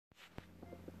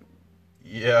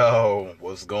Yo,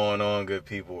 what's going on, good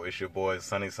people? It's your boy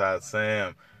Sunnyside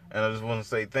Sam, and I just want to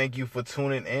say thank you for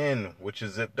tuning in with your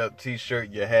zipped up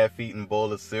t-shirt, your half-eaten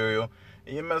bowl of cereal,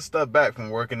 and your messed up back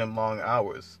from working them long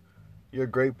hours. You're a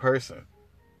great person.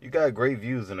 You got great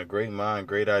views and a great mind,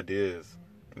 great ideas.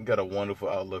 You got a wonderful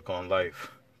outlook on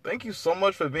life. Thank you so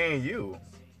much for being you.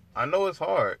 I know it's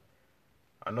hard.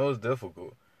 I know it's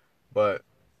difficult, but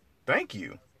thank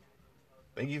you.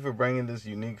 Thank you for bringing this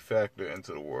unique factor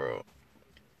into the world.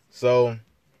 So,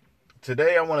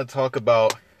 today I want to talk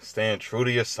about staying true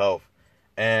to yourself.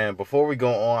 And before we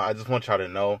go on, I just want y'all to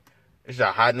know it's your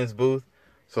hotness booth.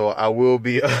 So I will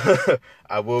be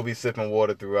I will be sipping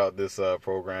water throughout this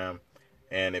program,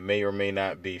 and it may or may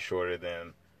not be shorter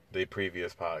than the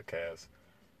previous podcast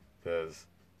because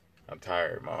I'm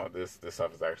tired, man. This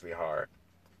stuff is actually hard,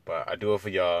 but I do it for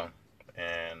y'all,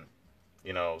 and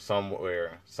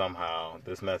somewhere somehow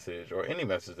this message or any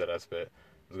message that I spit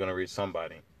is gonna reach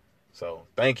somebody. So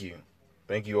thank you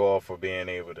all for being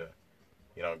able to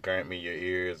grant me your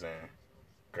ears and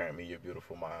grant me your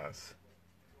beautiful minds.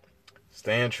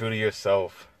 Staying true to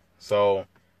yourself. So,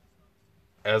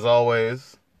 as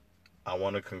always, I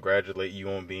want to congratulate you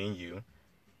on being you.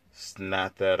 It's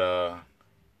not that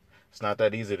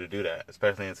easy to do that,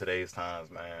 especially in today's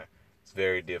times, man. It's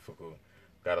very difficult.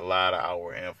 Got a lot of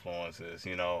our influences,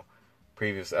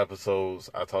 Previous episodes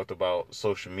I talked about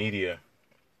social media.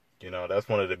 That's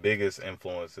one of the biggest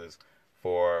influences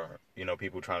for,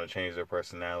 people trying to change their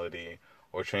personality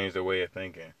or change their way of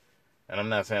thinking. And I'm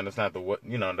not saying that's not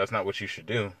what you should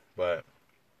do, but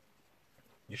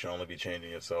you should only be changing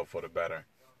yourself for the better.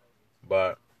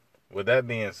 But with that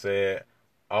being said,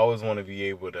 I always want to be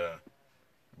able to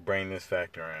bring this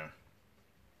factor in.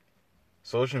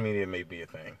 Social media may be a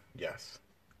thing, yes.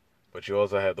 But you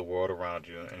also have the world around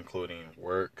you, including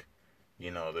work,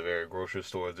 the very grocery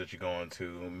stores that you go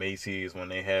into, Macy's when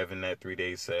they having that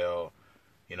 3-day sale.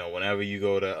 Whenever you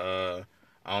go to,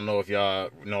 I don't know if y'all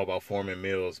know about Foreman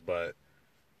Mills, but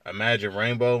imagine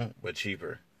Rainbow, but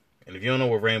cheaper. And if you don't know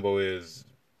what Rainbow is,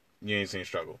 you ain't seen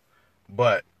struggle.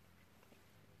 But,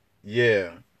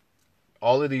 yeah,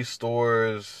 all of these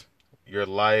stores, your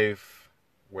life,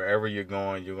 wherever you're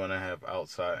going to have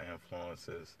outside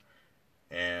influences.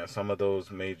 And some of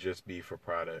those may just be for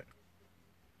product.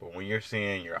 But when you're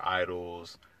seeing your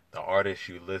idols, the artists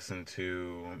you listen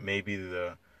to, maybe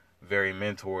the very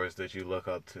mentors that you look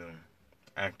up to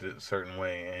act a certain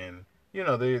way, and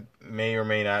they may or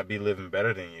may not be living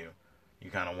better than you.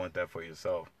 You kind of want that for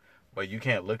yourself, but you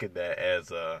can't look at that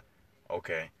as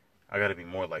okay, I got to be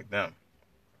more like them.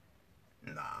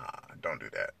 Nah, don't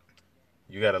do that.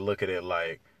 You got to look at it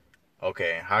like,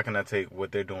 okay, how can I take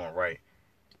what they're doing right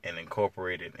and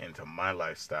incorporate it into my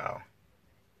lifestyle,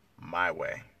 my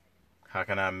way? How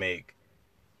can I make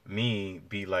me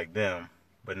be like them,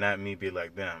 but not me be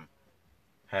like them?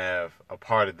 Have a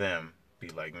part of them be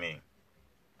like me.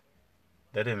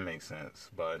 That didn't make sense,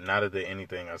 but not of the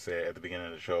anything I said at the beginning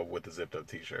of the show with the zipped up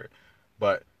t-shirt.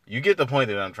 But you get the point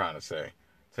that I'm trying to say.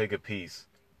 Take a piece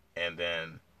and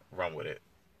then run with it.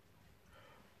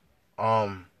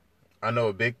 I know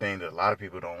a big thing that a lot of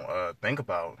people don't think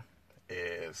about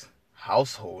is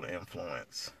household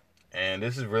influence. And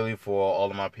this is really for all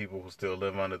of my people who still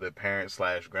live under their parents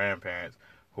 / grandparents,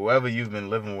 whoever you've been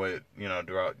living with,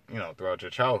 throughout your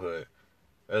childhood.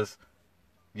 It's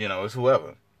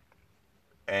whoever.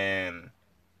 And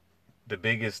the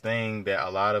biggest thing that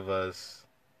a lot of us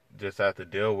just have to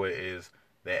deal with is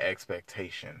their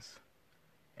expectations.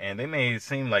 And they may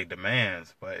seem like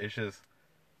demands, but it's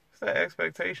their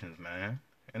expectations, man.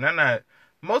 And they're not,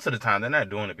 most of the time, they're not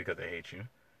doing it because they hate you.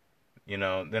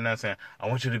 They're not saying, I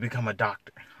want you to become a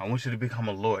doctor. I want you to become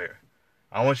a lawyer.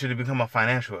 I want you to become a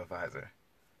financial advisor.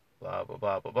 Blah, blah,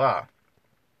 blah, blah, blah.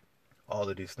 All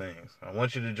of these things. I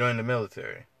want you to join the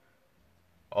military.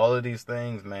 All of these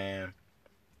things, man,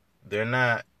 they're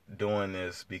not doing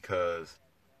this because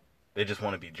they just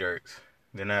want to be jerks.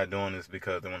 They're not doing this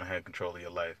because they want to have control of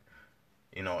your life.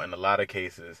 In a lot of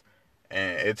cases.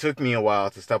 And it took me a while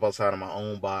to step outside of my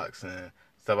own box and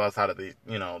step outside of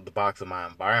the box of my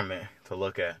environment to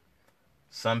look at.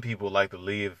 Some people like to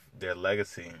leave their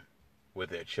legacy with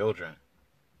their children.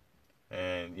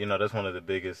 And, that's one of the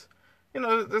biggest,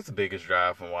 that's the biggest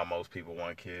drive from why most people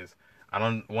want kids. I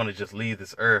don't want to just leave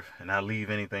this earth and not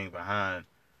leave anything behind.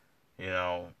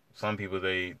 Some people,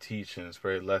 they teach and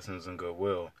spread lessons and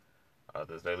goodwill.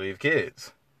 Others, they leave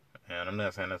kids. And I'm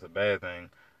not saying that's a bad thing.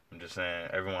 I'm just saying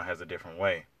everyone has a different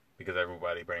way because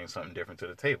everybody brings something different to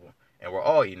the table. And we're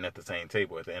all eating at the same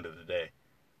table at the end of the day.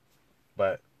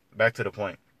 But back to the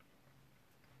point.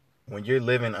 When you're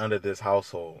living under this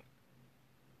household,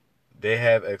 They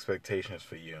have expectations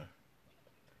for you.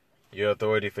 Your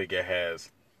authority figure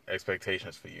has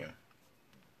expectations for you.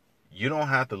 You don't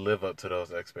have to live up to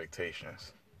those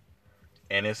expectations.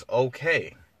 And it's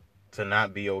okay to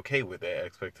not be okay with their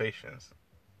expectations.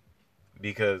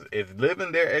 Because if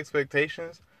living their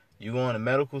expectations, you going to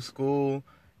medical school,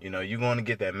 you're going to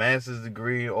get that master's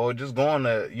degree, or just going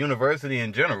to university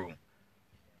in general,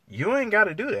 you ain't got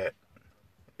to do that.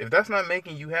 If that's not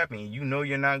making you happy and you know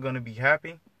you're not going to be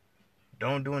happy,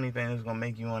 don't do anything that's going to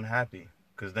make you unhappy.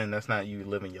 Because then that's not you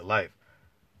living your life.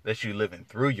 That's you living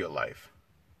through your life.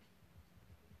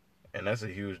 And that's a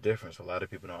huge difference. A lot of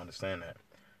people don't understand that.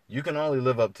 You can only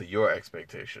live up to your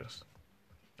expectations.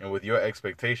 And with your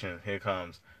expectations, here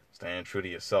comes staying true to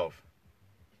yourself.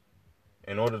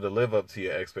 In order to live up to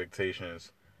your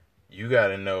expectations, you got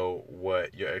to know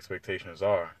what your expectations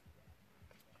are.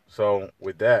 So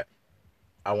with that,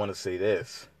 I want to say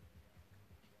this.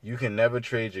 You can never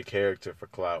trade your character for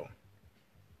clout.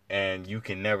 And you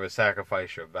can never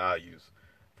sacrifice your values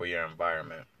for your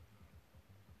environment.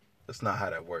 That's not how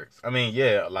that works. I mean,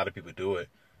 yeah, a lot of people do it.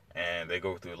 And they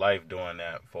go through life doing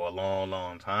that for a long,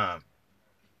 long time.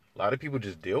 A lot of people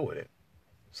just deal with it.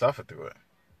 Suffer through it.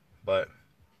 But,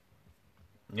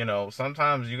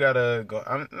 sometimes you gotta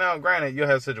go. Now, granted, you'll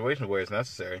have situations where it's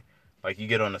necessary. Like you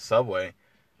get on the subway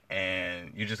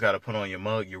and you just gotta put on your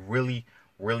mug. You're really,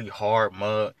 really hard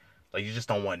mug. Like you just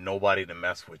don't want nobody to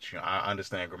mess with you. I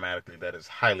understand grammatically that is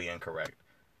highly incorrect.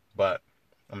 But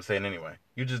I'm saying anyway.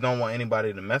 You just don't want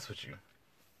anybody to mess with you.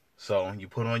 So you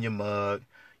put on your mug.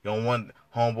 You don't want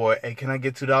homeboy, hey, can I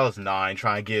get $2? Nah, I ain't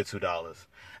trying to get $2.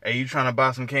 Hey, you trying to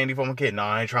buy some candy for my kid? Nah,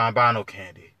 I ain't trying to buy no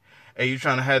candy. Hey, you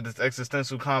trying to have this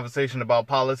existential conversation about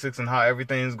politics and how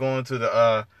everything's going to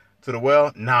the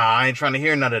well? Nah, I ain't trying to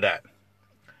hear none of that.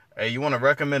 Hey, you want to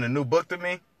recommend a new book to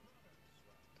me?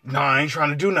 Nah, I ain't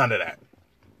trying to do none of that.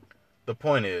 The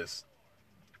point is,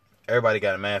 everybody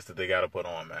got a mask that they got to put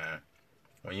on, man.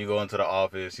 When you go into the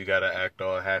office, you got to act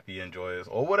all happy and joyous,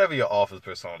 or whatever your office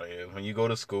persona is. When you go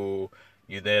to school,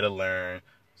 you're there to learn.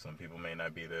 Some people may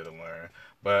not be there to learn,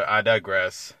 but I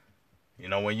digress.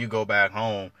 When you go back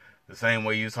home, the same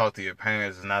way you talk to your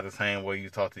parents is not the same way you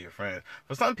talk to your friends.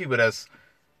 For some people, that's,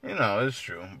 it's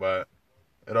true, but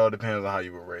it all depends on how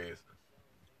you were raised.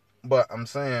 But I'm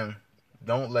saying,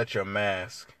 don't let your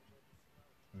mask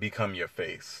become your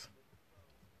face.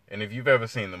 And if you've ever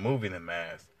seen the movie The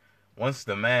Mask, once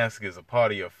the mask is a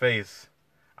part of your face,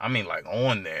 I mean like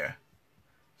on there,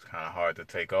 it's kind of hard to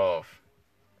take off.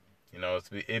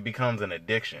 It becomes an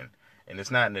addiction. And it's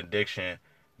not an addiction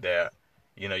that,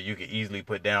 you can easily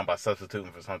put down by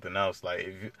substituting for something else.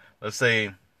 Like, let's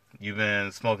say you've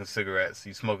been smoking cigarettes.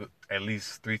 You smoke at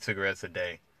least 3 cigarettes a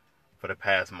day for the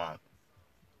past month.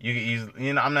 You can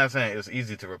easily, I'm not saying it's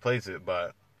easy to replace it,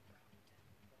 but,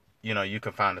 you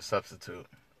can find a substitute.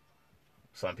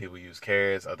 Some people use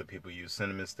carrots, other people use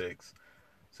cinnamon sticks.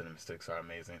 Cinnamon sticks are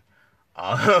amazing.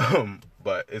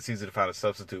 But it's easy to find a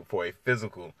substitute for a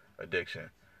physical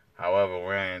addiction. However,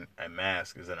 wearing a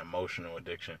mask is an emotional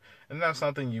addiction. It's not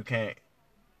something you can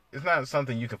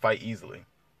fight easily.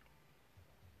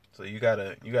 So you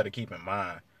gotta keep in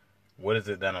mind, what is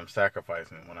it that I'm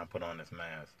sacrificing when I put on this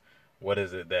mask? What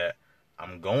is it that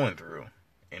I'm going through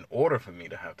in order for me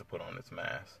to have to put on this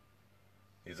mask?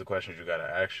 These are questions you gotta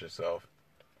ask yourself.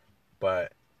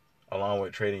 But along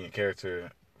with trading your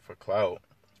character for clout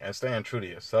and staying true to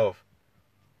yourself,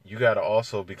 you got to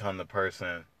also become the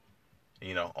person,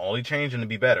 only changing to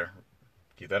be better.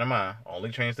 Keep that in mind. Only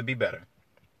change to be better.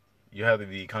 You have to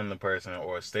become the person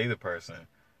or stay the person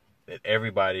that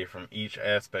everybody from each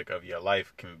aspect of your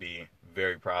life can be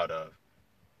very proud of.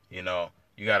 You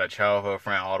got a childhood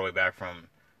friend all the way back from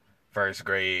first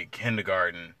grade,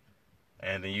 kindergarten,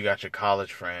 and then you got your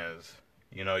college friends.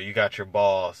 You got your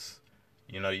boss.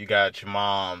 You got your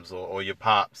moms or your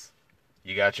pops.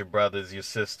 You got your brothers, your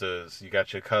sisters. You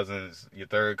got your cousins, your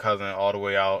third cousin all the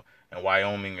way out in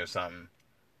Wyoming or something.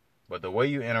 But the way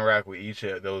you interact with each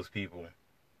of those people,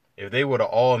 if they were to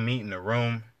all meet in a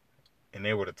room and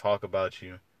they were to talk about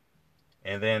you,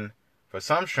 and then for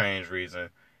some strange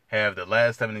reason have the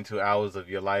last 72 hours of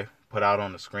your life put out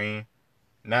on the screen,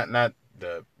 not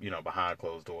the behind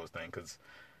closed doors thing, because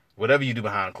whatever you do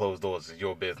behind closed doors is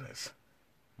your business.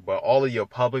 But all of your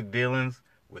public dealings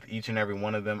with each and every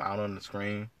one of them out on the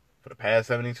screen for the past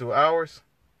 72 hours,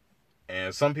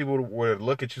 and some people were to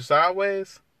look at you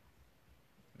sideways,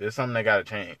 there's something that got to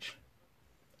change.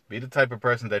 Be the type of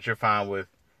person that you're fine with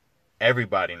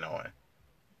everybody knowing.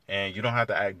 And you don't have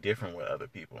to act different with other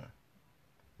people.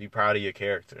 Be proud of your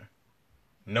character.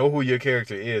 Know who your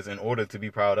character is in order to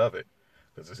be proud of it.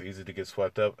 Because it's easy to get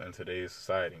swept up in today's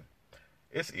society.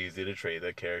 it's easy to trade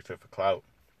that character for clout.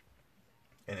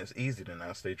 And it's easy to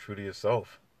not stay true to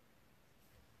yourself.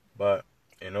 But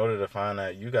in order to find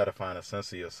that, you got to find a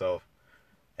sense of yourself.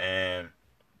 And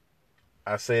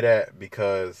I say that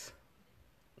because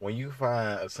when you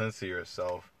find a sense of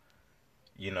yourself,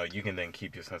 you can then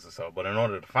keep your sense of self. But in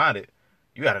order to find it,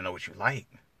 you got to know what you like.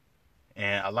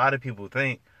 And a lot of people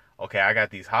think, okay, I got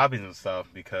these hobbies and stuff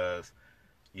because,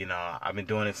 I've been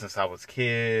doing it since I was a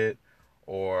kid,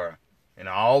 or, I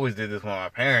always did this with my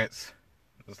parents.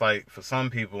 It's like, for some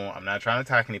people, I'm not trying to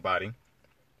attack anybody,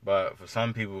 but for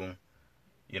some people,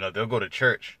 they'll go to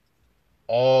church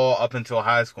all up until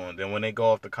high school, and then when they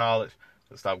go off to college,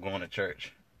 they'll stop going to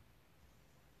church.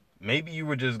 Maybe you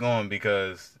were just going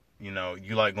because, you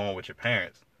like going with your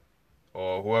parents,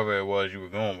 or whoever it was you were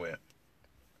going with.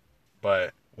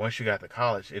 But once you got to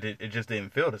college, it just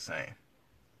didn't feel the same.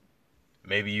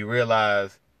 Maybe you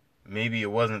realize maybe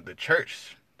it wasn't the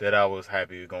church that I was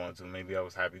happy going to. Maybe I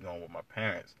was happy going with my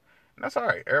parents. And that's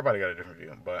alright. Everybody got a different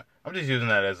view. But I'm just using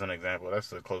that as an example. That's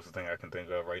the closest thing I can think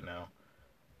of right now.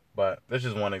 But that's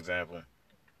just one example.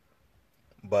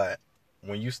 But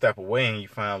when you step away and you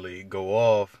finally go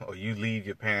off, or you leave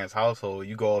your parents' household,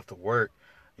 you go off to work,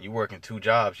 and you work in 2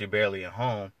 jobs, you're barely at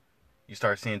home, you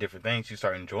start seeing different things, you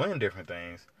start enjoying different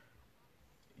things.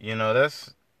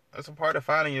 That's a part of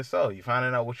finding yourself. You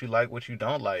finding out what you like, what you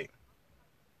don't like.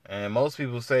 And most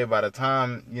people say by the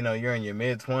time, you're in your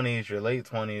mid-20s, your late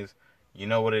 20s, you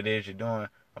know what it is you're doing.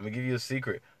 I'm going to give you a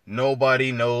secret.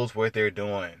 Nobody knows what they're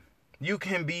doing. You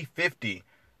can be 50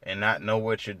 and not know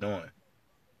what you're doing.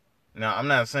 Now, I'm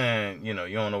not saying, you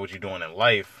don't know what you're doing in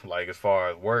life, like as far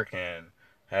as work and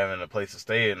having a place to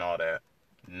stay and all that.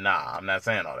 Nah, I'm not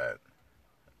saying all that.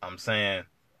 I'm saying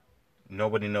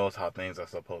nobody knows how things are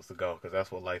supposed to go, because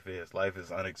that's what life is. Life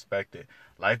is unexpected.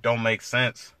 Life don't make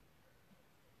sense.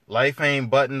 Life ain't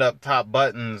buttoned up top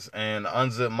buttons and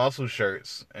unzipped muscle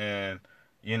shirts and,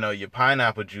 your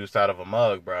pineapple juice out of a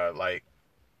mug, bro. Like,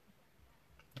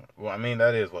 well, I mean,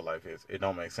 that is what life is. It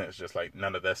don't make sense, just like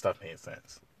none of that stuff made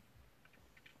sense.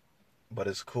 But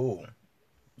it's cool.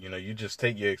 You just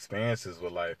take your experiences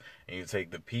with life and you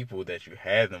take the people that you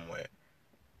had them with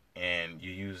and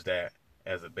you use that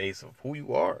as a base of who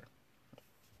you are.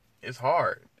 It's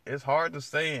hard. It's hard to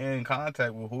stay in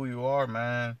contact with who you are,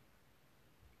 man.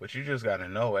 But you just got to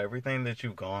know everything that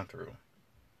you've gone through.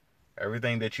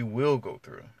 Everything that you will go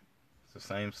through. It's the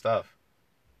same stuff.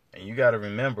 And you got to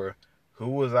remember, who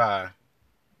was I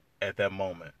at that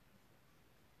moment?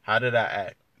 How did I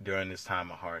act during this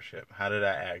time of hardship? How did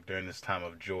I act during this time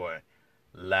of joy,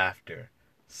 laughter,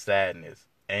 sadness,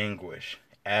 anguish,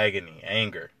 agony,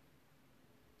 anger?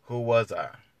 Who was I?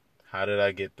 How did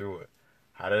I get through it?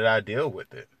 How did I deal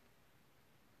with it?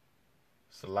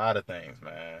 It's a lot of things,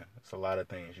 man. It's a lot of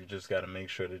things. You just got to make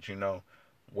sure that you know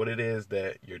what it is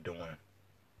that you're doing.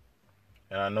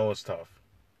 And I know it's tough.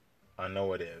 I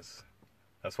know it is.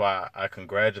 That's why I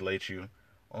congratulate you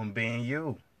on being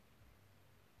you.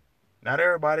 Not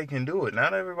everybody can do it.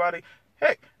 Not everybody,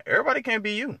 heck, everybody can't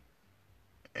be you.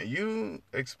 And you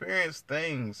experience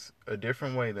things a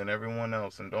different way than everyone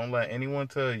else. And don't let anyone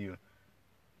tell you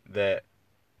that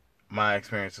my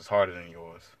experience is harder than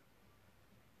yours.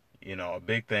 A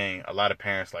big thing, a lot of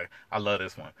parents, like, I love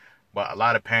this one, but a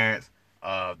lot of parents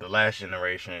of the last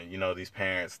generation, these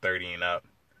parents 30 and up,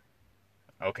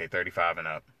 okay, 35 and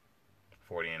up,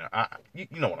 40 and up, you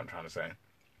know what I'm trying to say.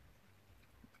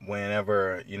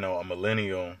 Whenever, a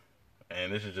millennial,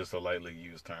 and this is just a lightly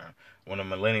used term, when a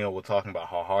millennial was talking about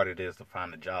how hard it is to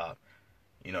find a job,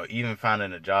 even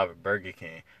finding a job at Burger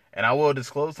King, and I will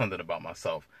disclose something about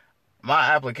myself.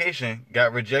 My application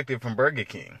got rejected from Burger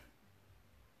King.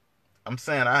 I'm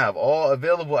saying I have all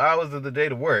available hours of the day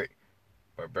to work,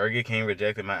 but Burger King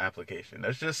rejected my application.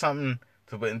 That's just something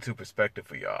to put into perspective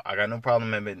for y'all. I got no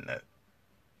problem admitting that.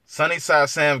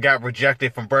 Sunnyside Sam got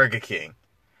rejected from Burger King.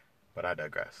 But I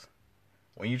digress.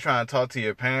 When you try and talk to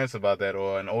your parents about that,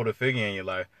 or an older figure in your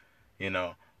life,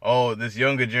 oh, this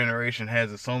younger generation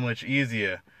has it so much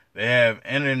easier. They have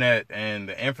internet and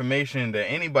the information that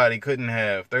anybody couldn't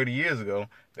have 30 years ago.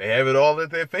 They have it all at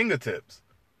their fingertips.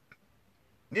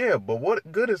 Yeah, but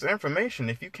what good is information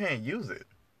if you can't use it?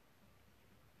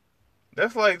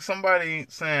 That's like somebody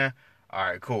saying, all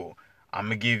right, cool. I'm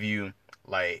going to give you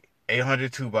like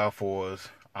 800 2x4s.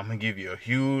 I'm going to give you a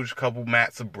huge couple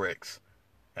mats of bricks.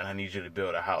 And I need you to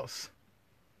build a house.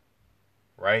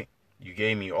 Right? You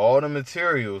gave me all the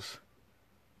materials.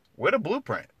 Where the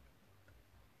blueprint?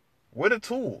 Where the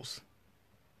tools?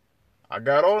 I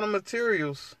got all the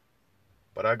materials,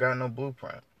 but I got no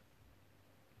blueprint.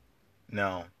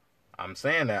 Now, I'm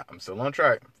saying that. I'm still on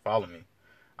track. Follow me.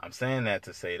 I'm saying that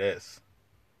to say this.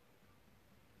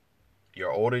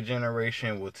 Your older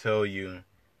generation will tell you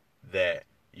that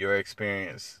your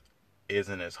experience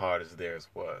isn't as hard as theirs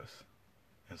was.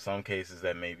 In some cases,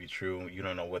 that may be true. You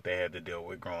don't know what they had to deal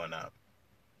with growing up.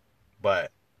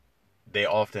 But they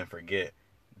often forget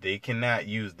they cannot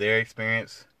use their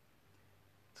experience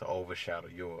to overshadow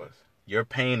yours. Your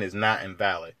pain is not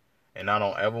invalid. And I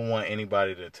don't ever want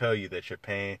anybody to tell you that your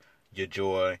pain, your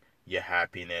joy, your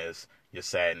happiness, your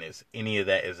sadness, any of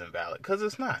that is invalid. Because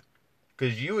it's not.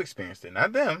 Because you experienced it,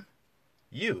 not them.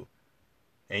 You.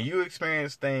 And you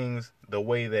experienced things the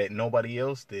way that nobody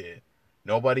else did.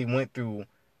 Nobody went through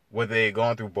what they had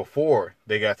gone through before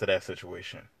they got to that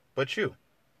situation. But you.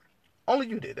 Only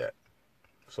you did that.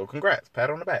 So congrats. Pat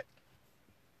on the back.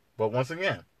 But once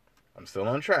again, I'm still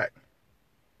on track.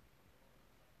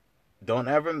 Don't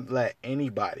ever let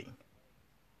anybody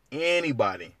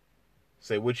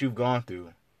say what you've gone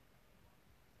through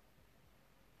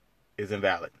is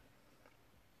invalid.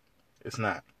 It's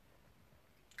not.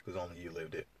 Because only you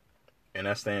lived it. And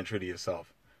that's staying true to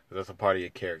yourself. Because that's a part of your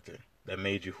character that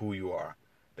made you who you are.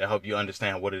 That helped you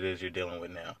understand what it is you're dealing with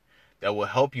now. That will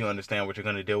help you understand what you're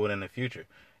going to deal with in the future.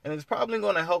 And it's probably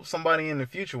going to help somebody in the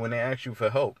future when they ask you for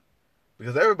help.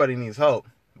 Because everybody needs help,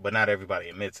 but not everybody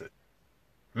admits it.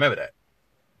 Remember that.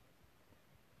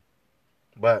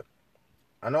 But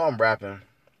I know I'm rapping.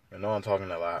 I know I'm talking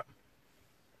a lot.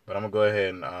 But I'm going to go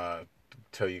ahead and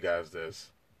tell you guys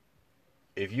this.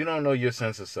 If you don't know your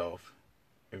sense of self,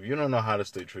 if you don't know how to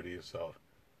stay true to yourself,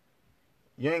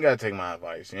 you ain't got to take my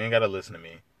advice. You ain't got to listen to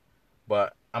me.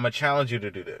 But I'm going to challenge you to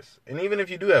do this. And even if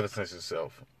you do have a sense of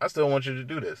self, I still want you to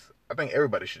do this. I think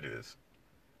everybody should do this.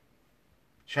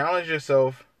 Challenge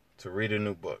yourself to read a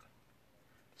new book.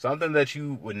 Something that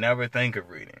you would never think of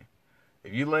reading.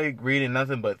 If you like reading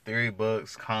nothing but theory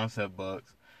books, concept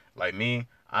books, like me,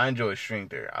 I enjoy string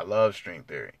theory. I love string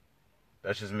theory.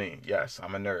 That's just me. Yes,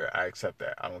 I'm a nerd. I accept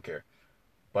that. I don't care.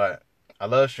 But I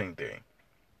love string theory.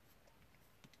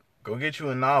 Go get you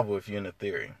a novel if you're into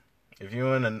theory. If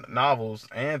you're into novels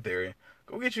and theory,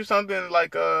 go get you something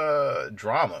like a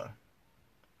drama,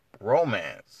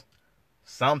 romance,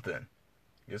 something.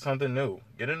 Get something new.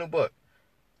 Get a new book.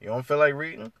 You don't feel like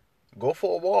reading? Go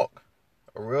for a walk.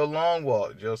 A real long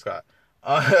walk, Jill Scott.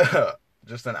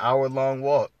 Just an hour-long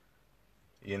walk.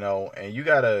 You know, and you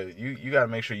gotta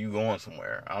make sure you going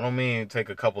somewhere. I don't mean take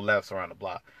a couple laps around the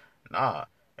block. Nah,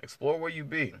 explore where you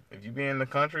be. If you be in the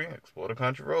country, explore the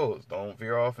country roads. Don't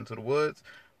veer off into the woods,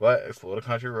 but explore the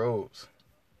country roads.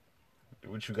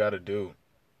 Do what you gotta do.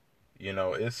 You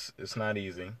know, it's not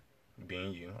easy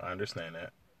being you. I understand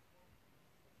that.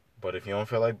 But if you don't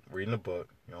feel like reading a book,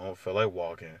 you don't feel like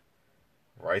walking,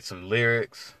 write some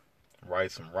lyrics,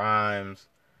 write some rhymes.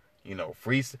 You know,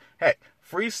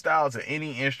 freestyle to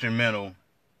any instrumental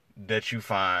that you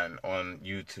find on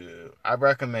YouTube. I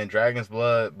recommend Dragon's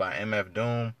Blood by MF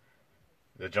Doom.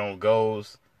 The joint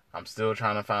goes. I'm still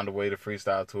trying to find a way to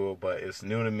freestyle to it, but it's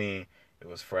new to me. It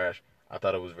was fresh. I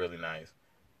thought it was really nice.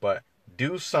 But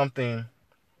do something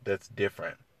that's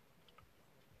different.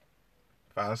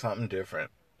 Find something different.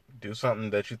 Do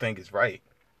something that you think is right.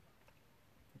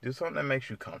 Do something that makes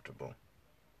you comfortable.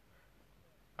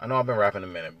 I know I've been rapping a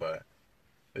minute, but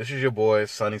this is your boy,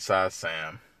 Sunnyside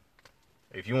Sam.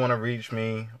 If you want to reach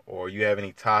me, or you have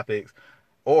any topics,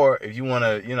 or if you want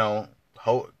to,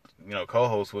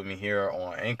 co-host with me here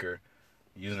on Anchor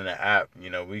using the app,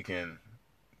 we can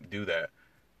do that.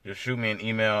 Just shoot me an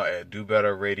email at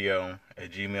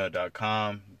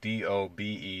dobetterradio@gmail.com,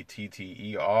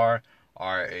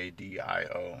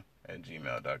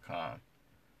 dobetterradio@gmail.com.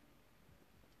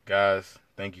 Guys,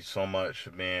 thank you so much for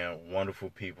being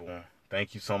wonderful people.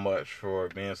 Thank you so much for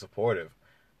being supportive.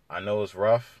 I know it's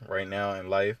rough right now in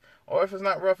life, or if it's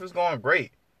not rough, it's going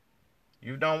great.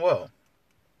 You've done well.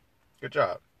 Good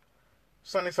job.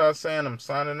 Sunnyside Sam, I'm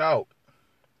signing out.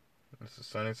 This is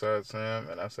Sunnyside Sam,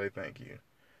 and I say thank you.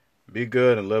 Be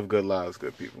good and live good lives,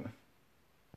 good people.